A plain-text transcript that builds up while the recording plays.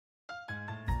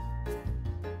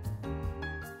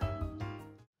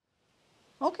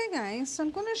Okay guys, so I'm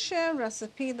going to share a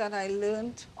recipe that I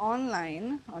learned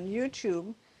online on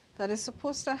YouTube that is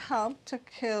supposed to help to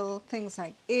kill things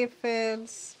like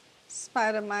aphids,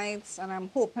 spider mites, and I'm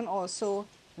hoping also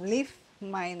leaf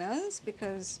miners,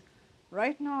 because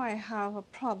right now I have a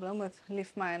problem with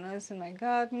leaf miners in my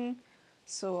garden.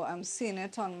 So I'm seeing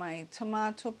it on my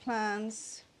tomato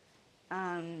plants,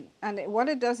 and what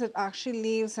it does, it actually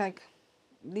leaves like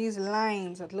these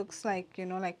lines. It looks like, you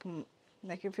know, like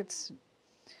if it's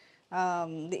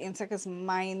the insect is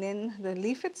mining the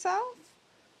leaf itself.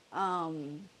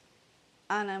 Um,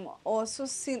 and I'm also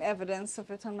seeing evidence of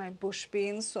it on my bush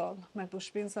beans. So my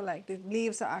bush beans are like, the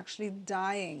leaves are actually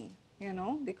dying, you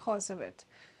know, because of it.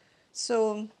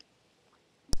 So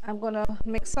I'm going to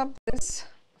mix up this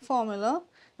formula.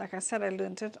 Like I said, I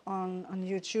learned it on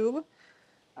YouTube,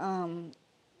 um,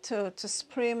 to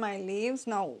spray my leaves.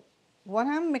 Now, what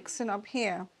I'm mixing up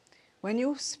here, when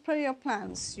you spray your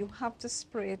plants, you have to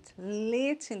spray it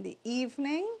late in the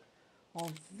evening or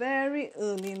very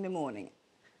early in the morning.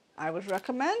 I would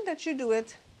recommend that you do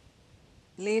it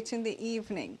late in the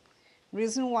evening.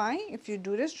 Reason why, if you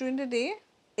do this during the day,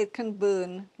 it can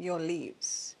burn your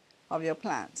leaves of your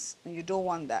plants, and you don't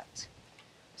want that.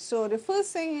 So the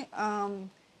first thing,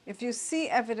 if you see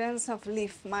evidence of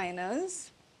leaf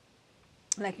miners,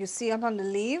 like you see it on the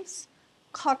leaves,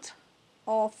 cut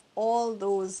off all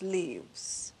those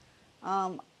leaves.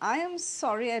 I am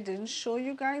sorry I didn't show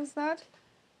you guys that.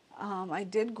 I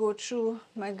did go through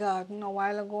my garden a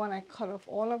while ago and I cut off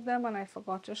all of them, and I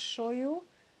forgot to show you.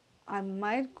 I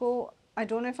might go, I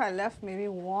don't know if I left maybe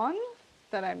one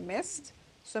that I missed.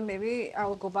 So maybe I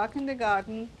will go back in the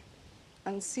garden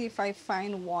and see if I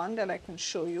find one that I can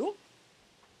show you.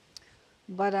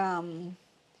 But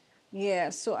yeah,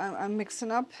 so I'm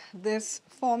mixing up this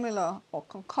formula or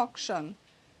concoction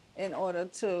in order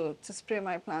to spray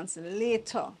my plants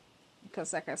later.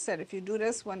 Because like I said, if you do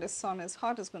this when the sun is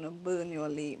hot, it's going to burn your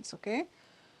leaves, okay?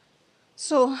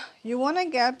 So you want to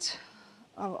get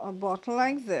a bottle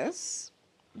like this,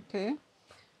 okay?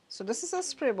 So this is a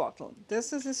spray bottle.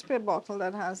 This is a spray bottle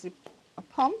that has a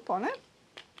pump on it.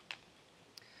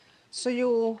 So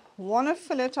you want to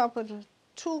fill it up with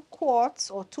 2 quarts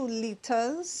or 2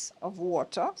 liters of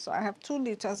water. So I have 2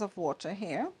 liters of water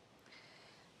here.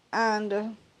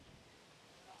 And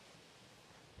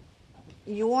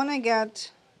you want to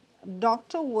get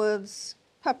Dr. Wood's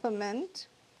Peppermint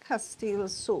Castile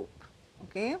soap,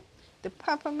 okay? The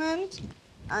peppermint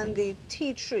and the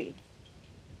tea tree.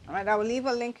 All right, I will leave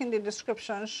a link in the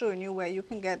description showing you where you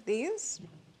can get these.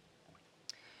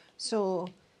 So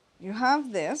you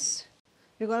have this.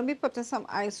 You're going to be putting some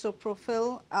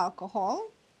isopropyl alcohol.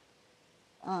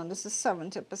 This is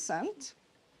 70%.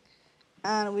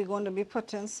 And we're going to be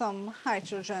putting some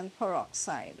hydrogen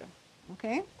peroxide,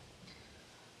 okay?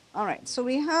 All right, so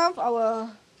we have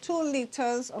our 2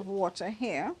 liters of water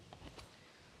here.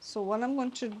 So what I'm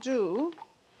going to do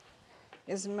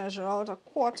is measure out a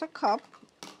 1/4 cup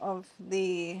of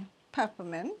the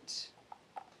peppermint.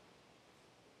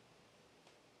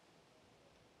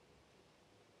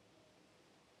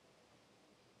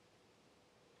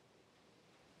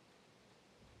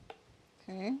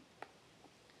 Okay,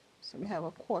 so we have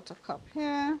a 1/4 cup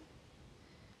here.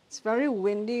 It's very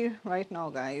windy right now,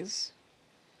 guys.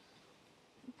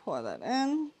 Pour that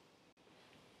in.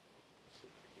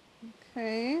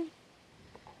 Okay,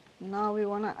 now we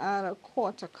want to add a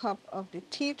 1/4 cup of the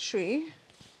tea tree.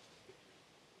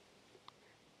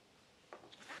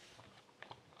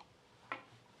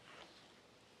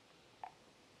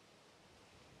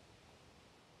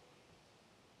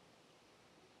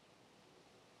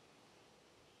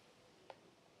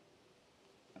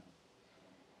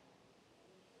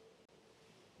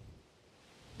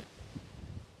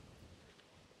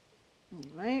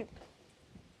 All right.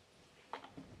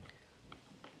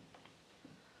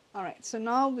 All right, so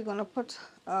now we're going to put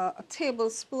a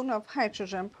tablespoon of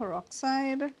hydrogen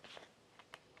peroxide.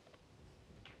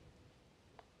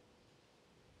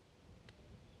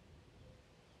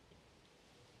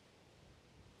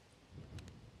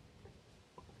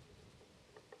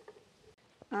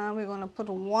 And we're going to put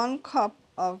 1 cup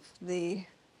of the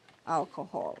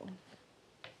alcohol.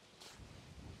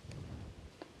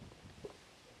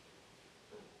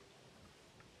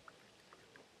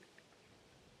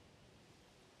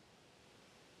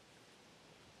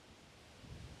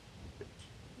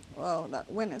 Wow, that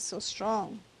wind is so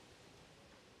strong.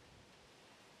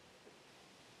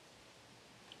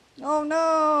 Oh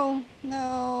no,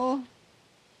 no.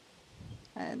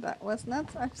 And that was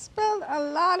not, I spilled a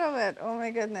lot of it. Oh my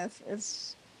goodness,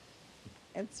 it's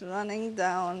running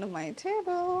down my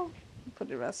table. Put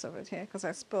the rest of it here because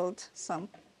I spilled some.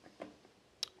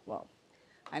 well,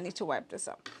 I need to wipe this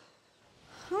up.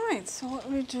 All right, so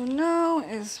what we do now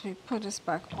is we put this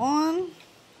back on.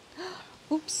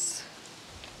 Oops.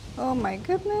 Oh my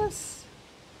goodness.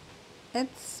 It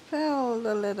spilled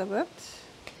a little bit.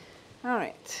 All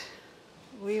right,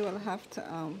 we will have to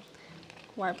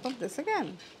wipe up this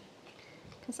again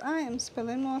because I am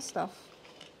spilling more stuff.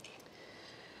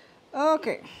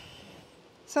 Okay,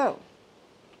 so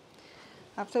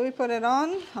after we put it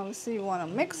on, obviously you want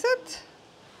to mix it.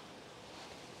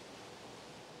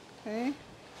 Okay,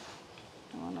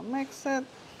 you want to mix it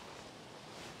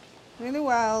really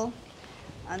well,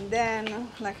 and then,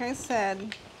 like I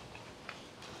said,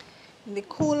 in the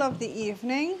cool of the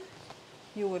evening,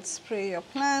 you would spray your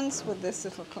plants with this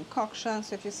little concoction.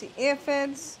 So if you see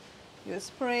aphids, you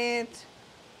spray it.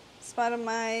 Spider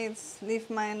mites, leaf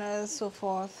miners, so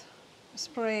forth,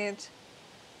 spray it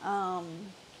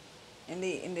in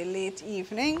the late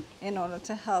evening in order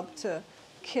to help to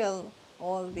kill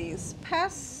all these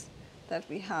pests that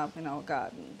we have in our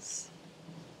gardens.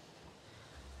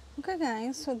 Okay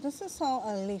guys, so this is how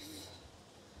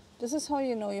this is how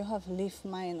you know you have leaf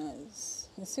miners.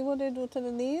 You see what they do to the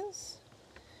leaves?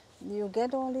 You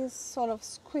get all these sort of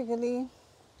squiggly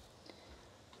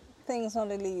things on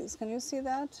the leaves. Can you see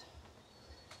that?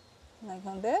 Like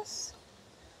on this.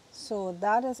 So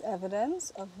that is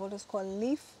evidence of what is called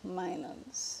leaf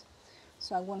miners.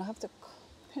 So I'm going to have to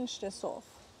pinch this off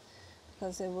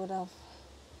because it would have,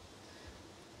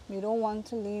 you don't want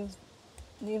to leave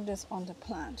this on the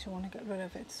plant. You want to get rid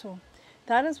of it. So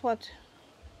that is what,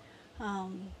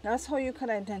 that's how you could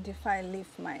identify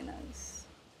leaf miners.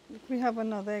 We have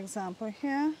another example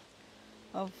here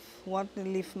of what the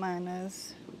leaf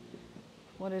miners,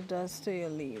 what it does to your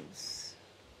leaves.